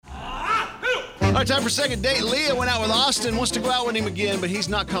All right, time for second date. Leah went out with Austin, wants to go out with him again, but he's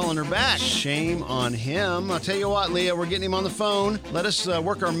not calling her back. Shame on him. I'll tell you what, Leah, we're getting him on the phone. Let us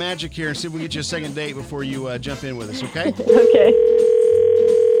work our magic here and see if we can get you a second date before you jump in with us, okay? Okay.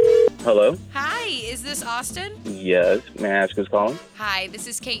 Hello? Hi, is this Austin? Yes. May I ask who's calling? Hi, this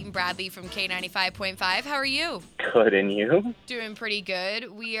is Cait and Bradley from K95.5. How are you? Good, and you? Doing pretty good.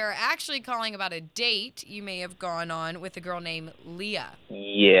 We are actually calling about a date you may have gone on with a girl named Leah.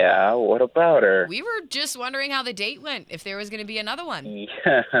 Yeah, what about her? We were just wondering how the date went, if there was going to be another one.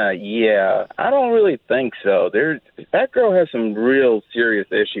 Yeah. I don't really think so. That girl has some real serious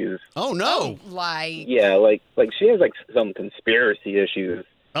issues. Oh, no. Like... Yeah, like she has like some conspiracy issues.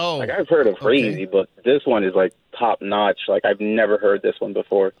 Oh. Like I've heard of crazy, but this one is like top notch. Like I've never heard this one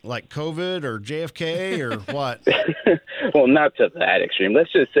before. Like COVID or JFK or what? Well, not to that extreme.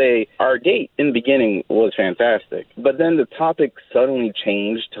 Let's just say our date in the beginning was fantastic, but then the topic suddenly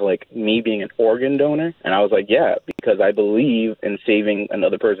changed to like me being an organ donor, and I was like, yeah, because I believe in saving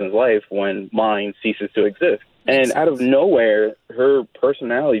another person's life when mine ceases to exist. And out of nowhere, her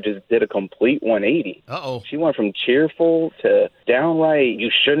personality just did a complete 180. Uh-oh. She went from cheerful to downright, you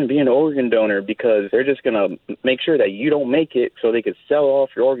shouldn't be an organ donor because they're just going to make sure that you don't make it so they could sell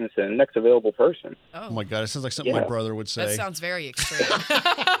off your organs to the next available person. Oh, my God. It sounds like something my brother would say. That sounds very extreme.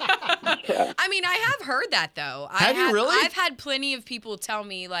 Yeah. I mean, I have heard that, though. Have you really? I've had plenty of people tell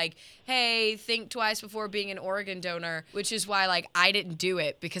me, like, hey, think twice before being an organ donor, which is why, like, I didn't do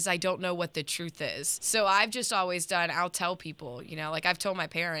it because I don't know what the truth is. So I've just always done, I'll tell people, you know, like I've told my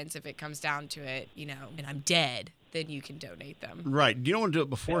parents if it comes down to it, you know, and I'm dead, then you can donate them. Right. You don't want to do it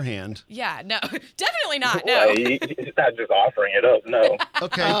beforehand. Yeah, no, definitely not, no. Well, he's not just offering it up, no.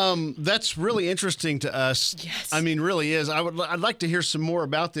 Okay. That's really interesting to us. Yes. I mean, really is. I'd like to hear some more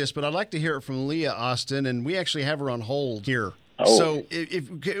about this, but I'd like to hear it from Leah, Austin, and we actually have her on hold here. Oh. So if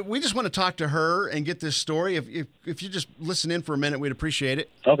we just want to talk to her and get this story, if you just listen in for a minute, we'd appreciate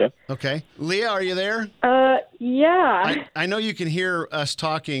it. Okay. Okay. Leah, are you there? Yeah. I know you can hear us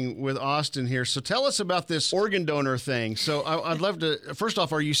talking with Austin here, so tell us about this organ donor thing. So I'd love to, first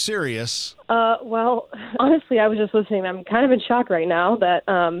off, are you serious? Well, honestly, I was just listening. I'm kind of in shock right now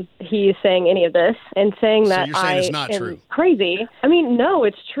that he's saying any of this and saying that you're saying I it's not am true. crazy. I mean, no,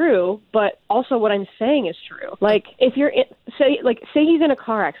 it's true, but also what I'm saying is true. Like, if you're say he's in a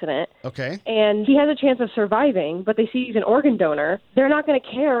car accident, Okay. and he has a chance of surviving, but they see he's an organ donor, they're not going to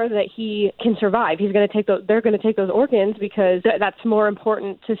care that he can survive. They're going to take those organs because that's more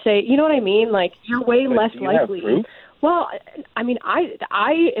important to say. You know what I mean? Like, you're way less do you have likely. proof? Well, I mean,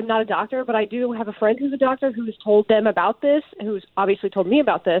 I am not a doctor, but I do have a friend who's a doctor who's told them about this, who's obviously told me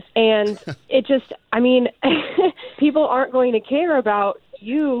about this. And it just, I mean, people aren't going to care about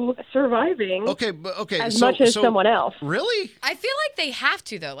you surviving as much as someone else. Really? I feel like they have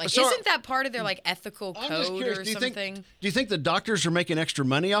to, though. Like, So- isn't that part of their, like, ethical I'm just code curious. or Do something? do you think the doctors are making extra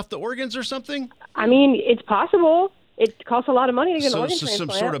money off the organs or something? I mean, it's possible. It costs a lot of money to get an organ So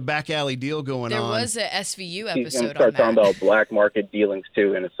transplant. some sort of back alley deal going There on. was a SVU He's going to episode start on talking that. about black market dealings,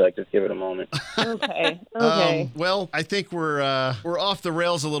 too, in a sec. Just give it a moment. Okay. Well, I think we're off the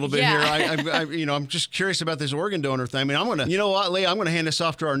rails a little bit Yeah. here. I'm just curious about this organ donor thing. I mean, you know what, Leah? I'm gonna hand this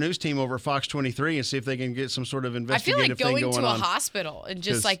off to our news team over at Fox 23 and see if they can get some sort of I feel investigative like thing going going to a on. hospital and 'Cause-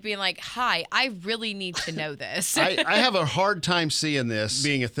 just like being like, hi, I really need to know this. I have a hard time seeing this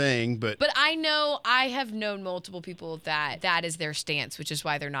being a thing, but But I have known multiple people that is their stance, which is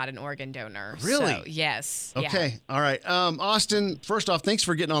why they're not an organ donor. Really? So, yes. Yeah. okay, all right. Austin, first off, thanks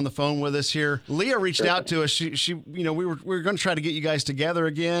for getting on the phone with us here. Leah reached out to us. She we were going to try to get you guys together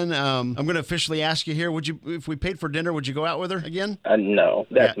again. I'm going to officially ask you here. If we paid for dinner, would you go out with her again? No,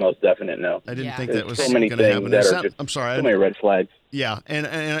 that's most definite no. I didn't Yeah. think There's that was so going many to things happen. that are just I'm sorry. so many red flags. Yeah, and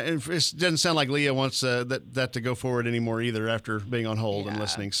it doesn't sound like Leah wants that to go forward anymore either after being on hold and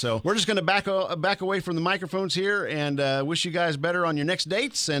listening. So we're just going to back away from the microphones here and wish you guys better on your next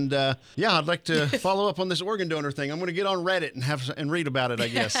dates. And I'd like to follow up on this organ donor thing. I'm going to get on Reddit and read about it, I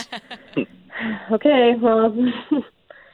guess. Okay. Well.